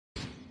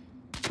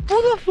Who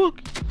the fuck?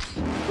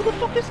 Who the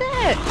fuck is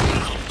that?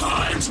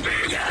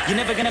 You're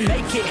never gonna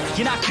make it,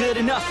 you're not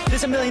good enough.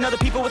 There's a million other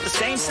people with the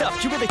same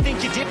stuff. You really think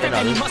you're different,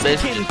 and you must be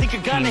kidding. Think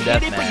you're gonna hit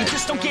it, but you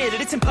just don't get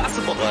it. It's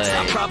impossible, it's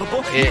not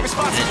probable,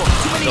 irresponsible.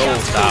 Too many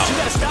obstacles, you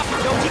gotta stop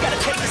it, yo. You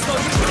gotta take it slow,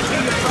 you're gonna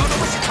be your throne.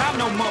 Don't waste your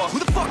time no more. Who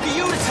the fuck are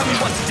you to tell me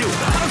what to do?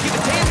 I don't give a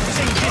damn if you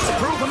say you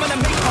disapprove. I'm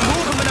gonna make my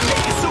move, I'm gonna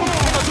make it soon.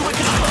 And I'll do it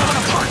cause it's what I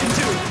wanna fucking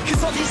do.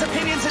 Cause all these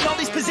opinions and all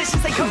these positions,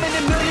 they come in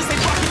millions, they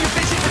blocking your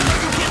vision. And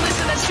if you can't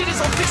listen, that shit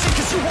is all fiction.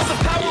 Cause you hold the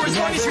power as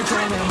long as you're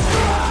dreaming.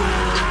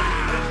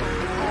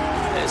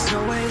 There's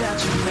no way that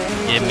you make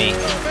it. Give me.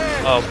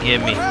 Oh,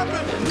 give me.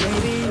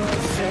 Maybe you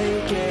can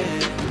fake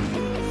it,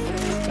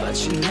 but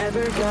you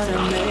never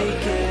gonna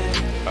make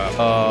it.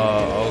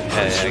 Oh,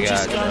 okay, I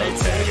got you.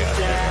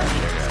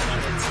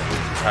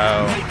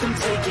 Oh.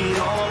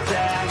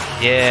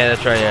 Yeah,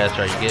 that's right, yeah, that's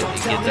right. You get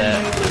that. You get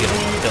them.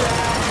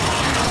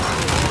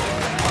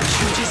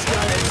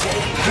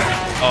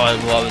 Oh, I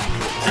love it.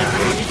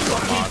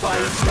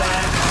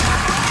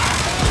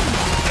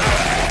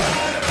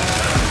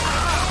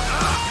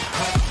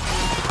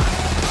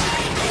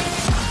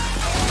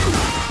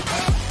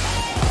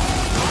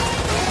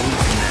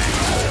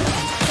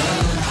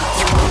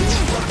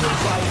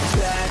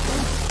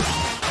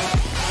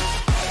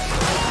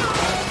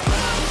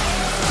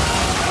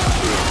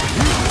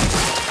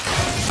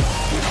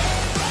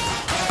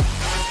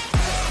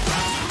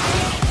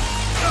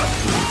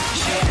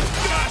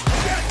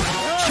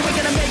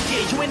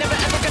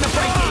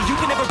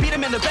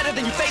 They're better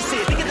than you face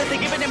it. Thinking that they're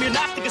giving them your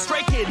knock, think a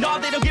stray kid. No,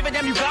 they don't give a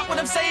damn, you got what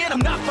I'm saying?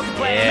 I'm not fucking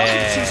playing. No,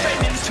 keep it too straight,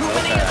 man. There's too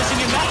many others and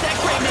you're not that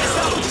great, man.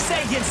 Stop what you're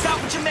saying, stop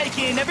what you're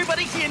making.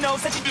 Everybody here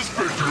knows that you just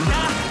fake it.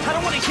 Nah, I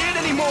don't wanna hear it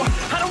anymore.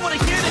 I don't wanna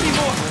hear it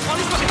anymore.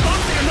 All these fucking thoughts,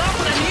 they're not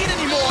what I need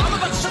anymore. I'm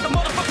about to shut the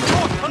motherfucking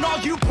door on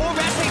all you poor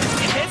ass haters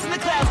with your heads in the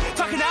clouds.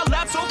 Talking out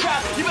loud so proud.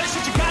 You better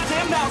shut your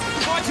goddamn mouth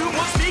before I do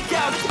more speak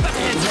out. It's about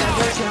to head down.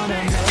 There's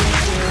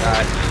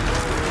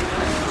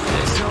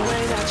no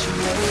way that you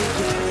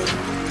make it.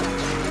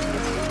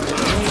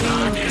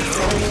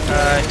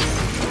 Alright.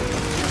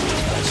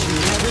 But you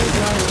never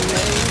gonna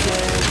make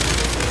it.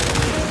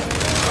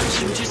 But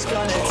you just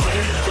gonna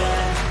take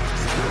that.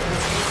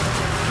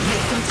 You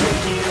can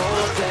take it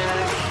all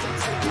back.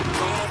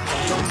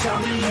 Don't tell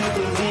me you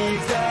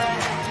believe that.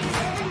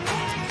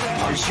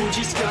 Aren't you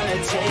just gonna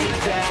take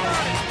that?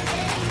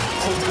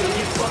 Or will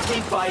you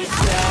fucking fight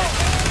back?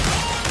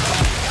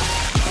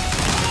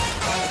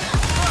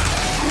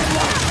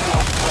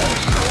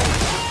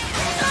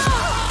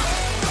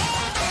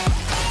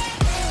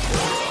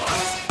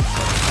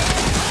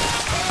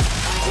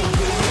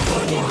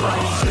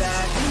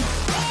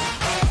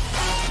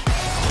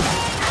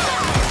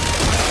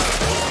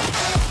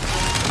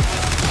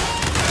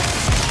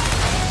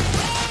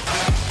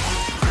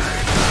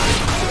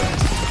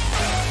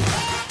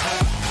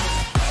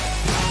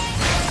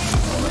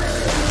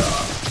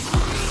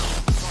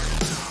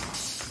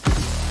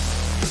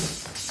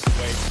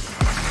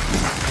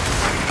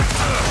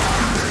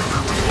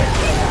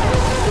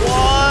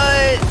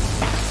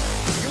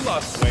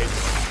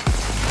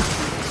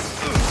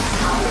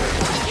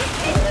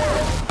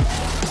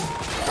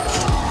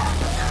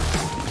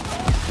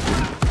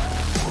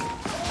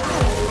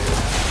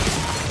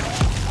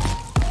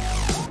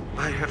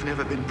 I've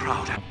never been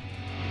prouder.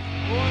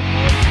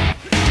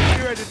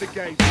 You're at the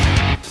game.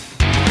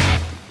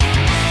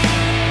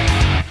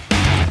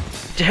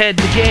 Head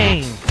the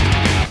game.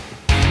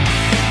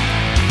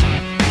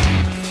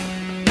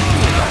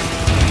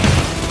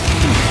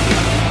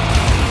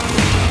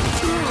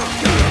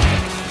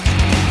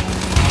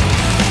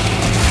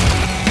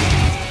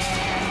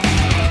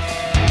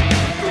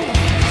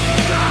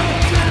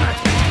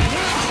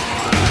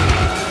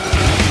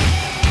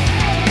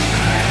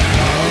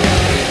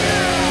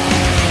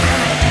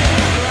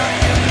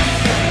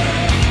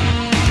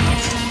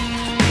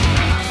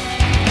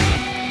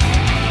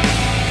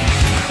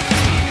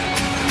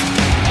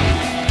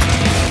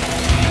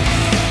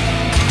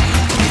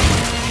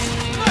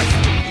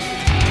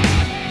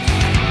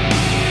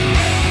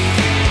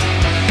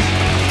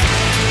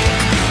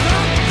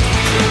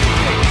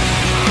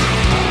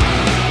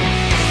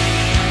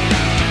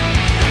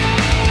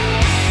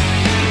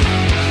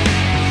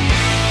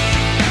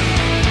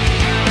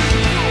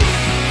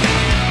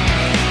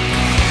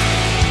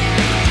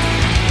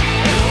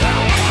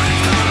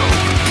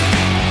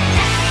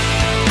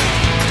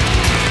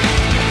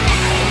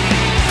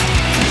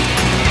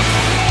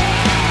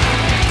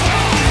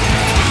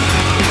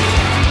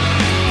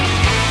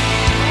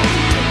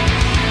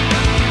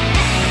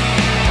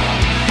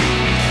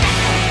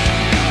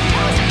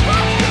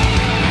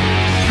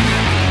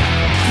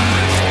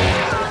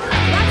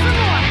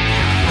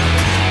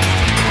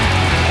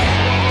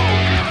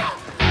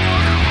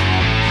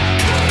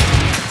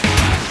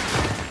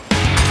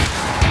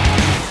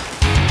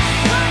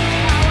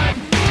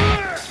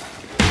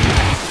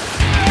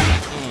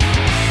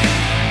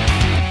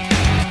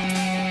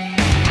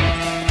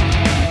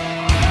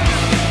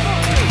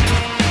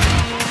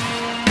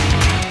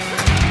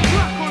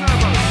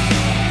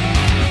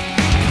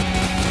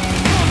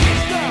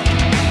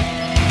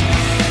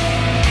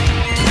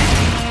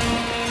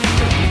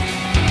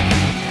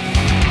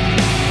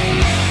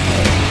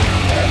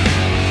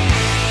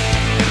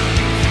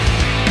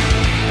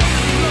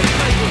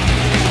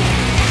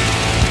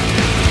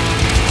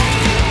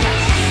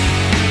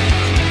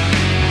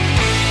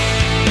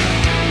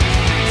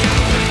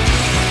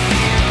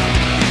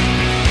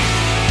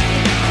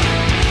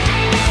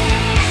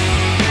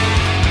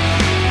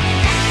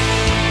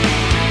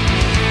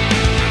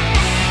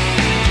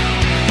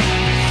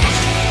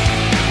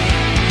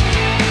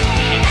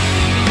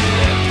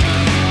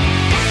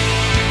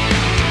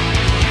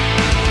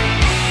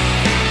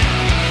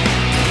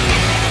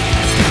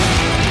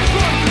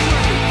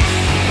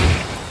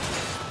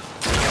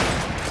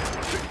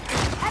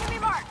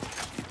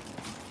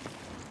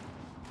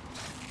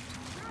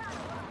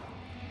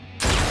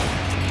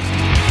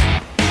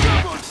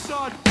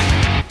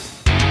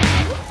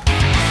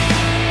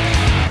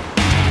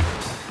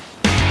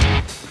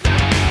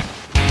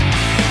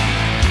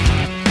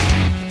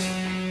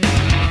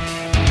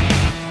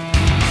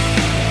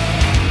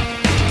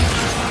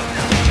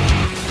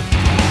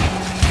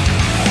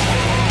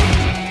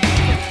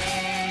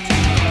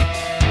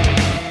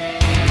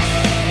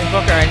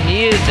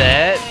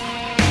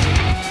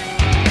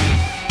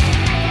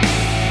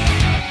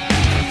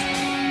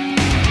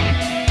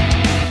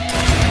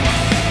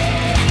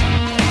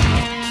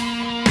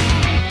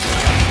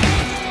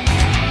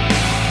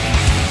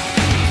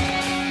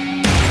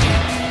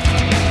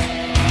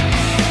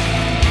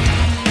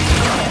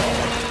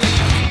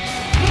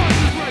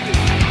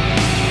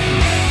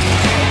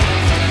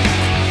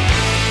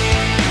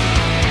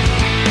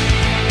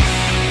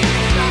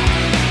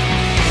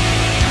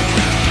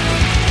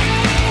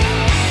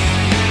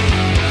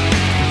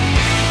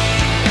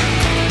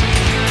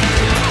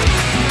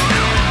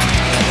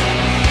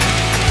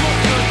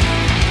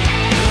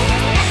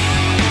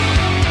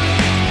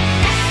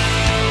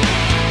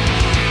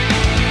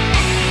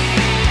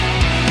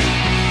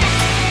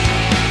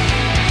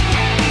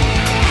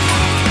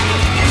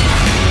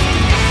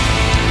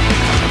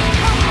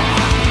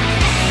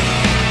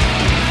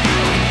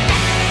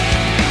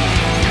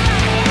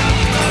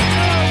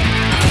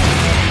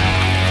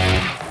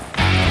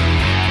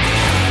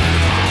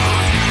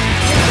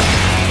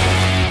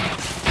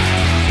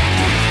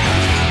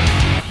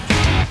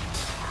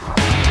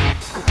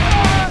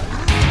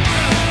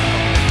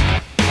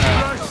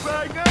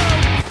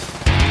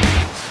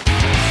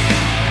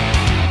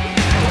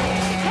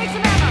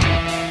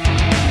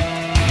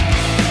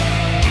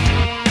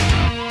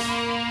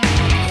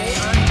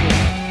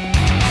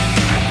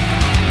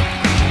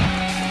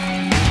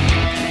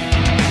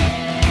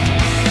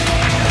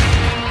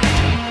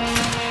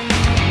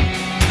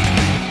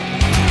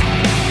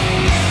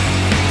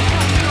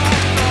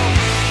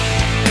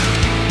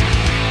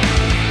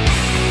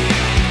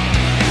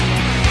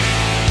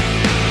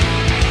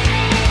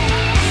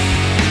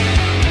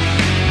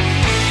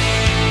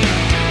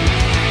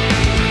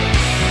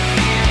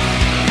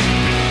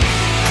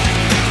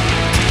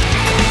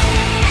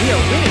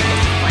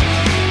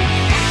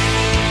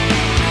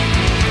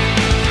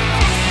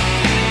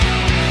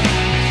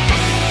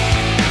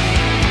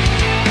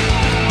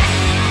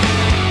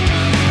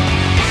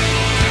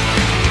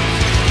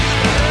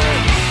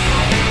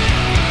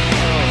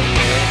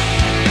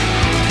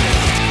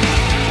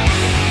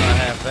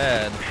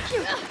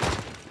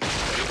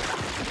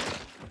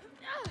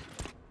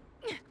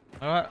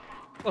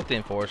 Fuck the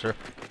Enforcer.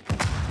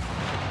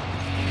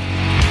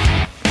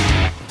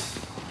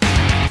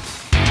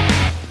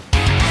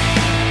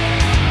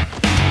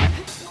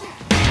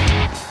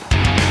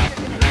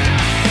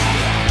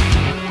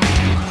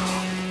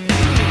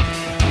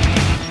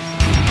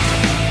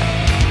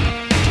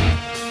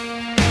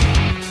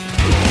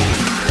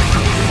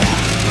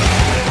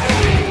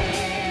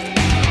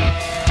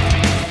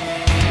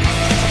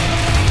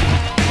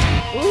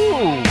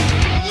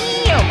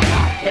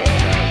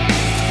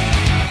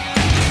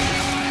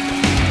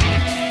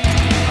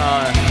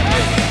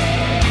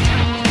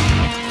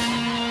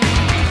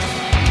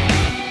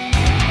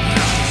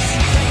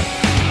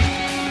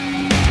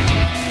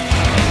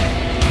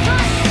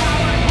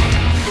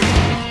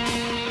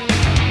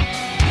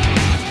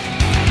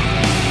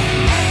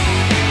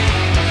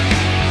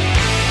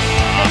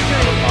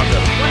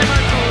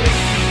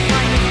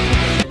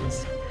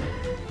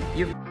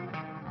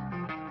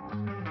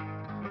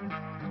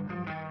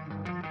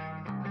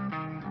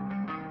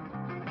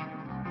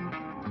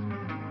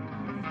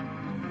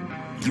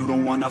 You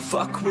don't wanna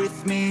fuck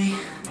with me,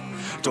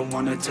 don't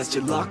wanna test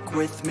your luck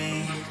with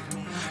me,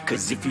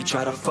 cause if you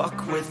try to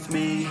fuck with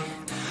me,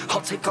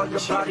 I'll take all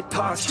your body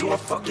parts to a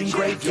fucking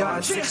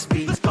graveyard 6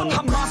 feet under.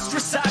 I'm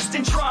ostracized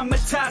and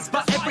traumatized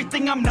by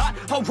everything I'm not.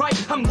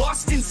 Alright, I'm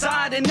lost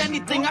inside, and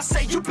anything I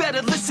say you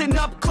better listen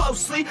up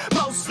closely.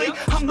 Mostly,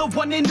 I'm the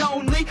one and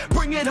only.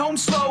 Bring it home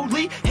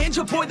slowly, hand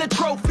your boy the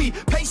trophy.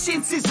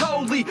 Patience is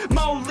holy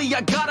moly.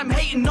 I got him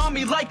hating on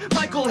me like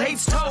Michael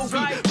hates Toby.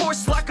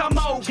 Force like I'm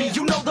Obi,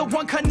 you know the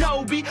one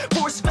Kenobi.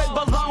 Force fed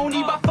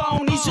baloney by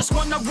phonies, just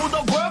wanna rule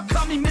the world.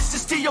 Call me Mr.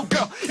 Steel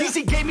Girl.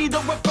 Easy gave me the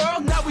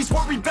referral, now he's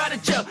worried about a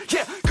jail.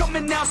 Yeah,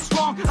 coming out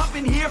strong, I've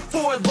been here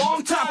for a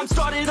long time.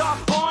 Started off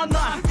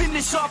online,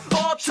 finish off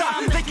all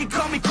time. They can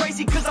call me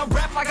crazy cause I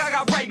rap like I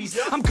got rabies.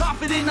 I'm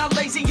confident, not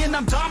lazy, and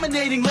I'm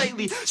dominating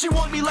lately. She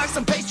want me like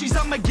some pastries,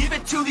 I'ma give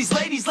it to these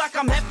ladies like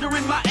I'm Hefner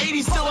in my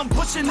 80s. Still I'm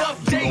pushing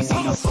up daisies. You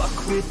don't wanna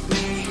fuck with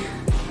me,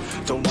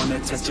 don't wanna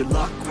test your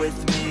luck with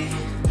me,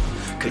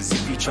 cause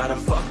if you try to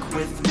fuck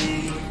with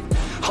me,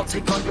 I'll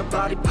take all your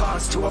body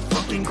parts to a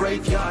fucking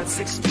graveyard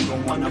 6 feet. You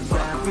don't wanna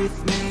fuck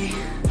with me,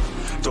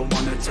 don't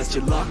wanna test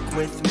your luck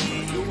with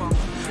me,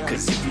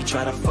 cause if you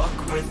try to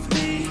fuck with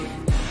me,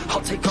 I'll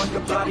take all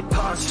your body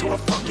parts to a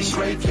fucking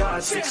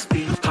graveyard 6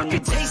 feet. I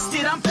can taste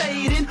it, I'm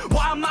fading.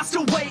 Why am I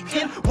still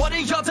waiting? What are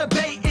y'all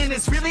debating?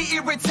 It's really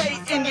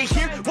irritating. You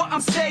hear what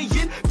I'm saying?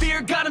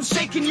 Fear got him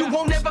shaking. You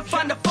won't ever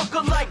find a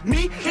fucker like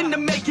me in the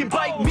making.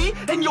 Bite me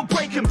and you'll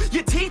break him.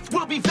 Your teeth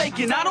will be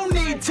vacant. I don't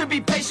need to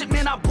be patient,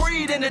 man. I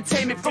breed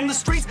entertainment from the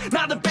streets,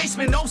 not the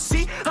basement. Oh,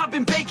 see, I've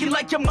been baking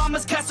like your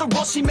mama's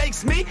casserole. She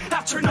makes me.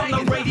 I turn on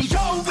the radio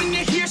when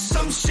you hear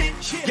some shit.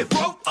 Your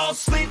throat all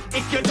slit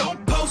if you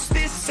don't post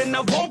this, and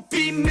I won't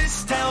be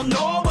missed. Hell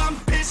no, I'm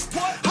pissed.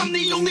 I'm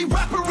the only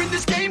rapper in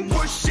this game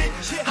worth shit.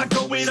 I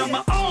go it on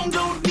my own,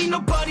 don't need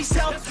nobody's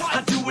help.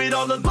 I do it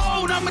all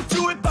alone, I'ma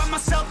do it by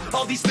myself.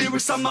 All these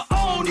lyrics on my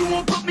own, you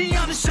won't put me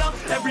on the shelf.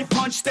 Every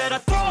punch that I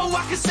throw,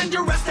 I can send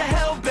your ass to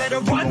hell. Better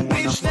run,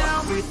 bitch,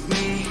 now with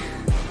me.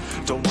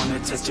 Don't wanna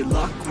test your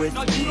luck with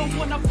me,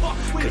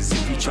 cause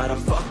if you try to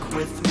fuck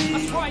with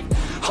me,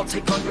 I'll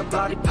take all your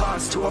body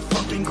parts to a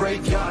fucking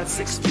graveyard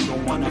 6 feet. You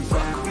don't wanna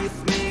fuck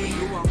with me,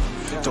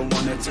 don't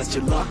wanna test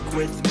your luck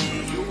with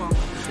me,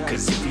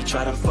 cause if you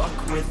try to fuck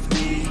with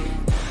me,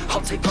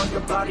 I'll take all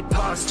your body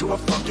parts to a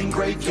fucking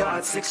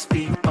graveyard 6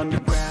 feet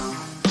underground.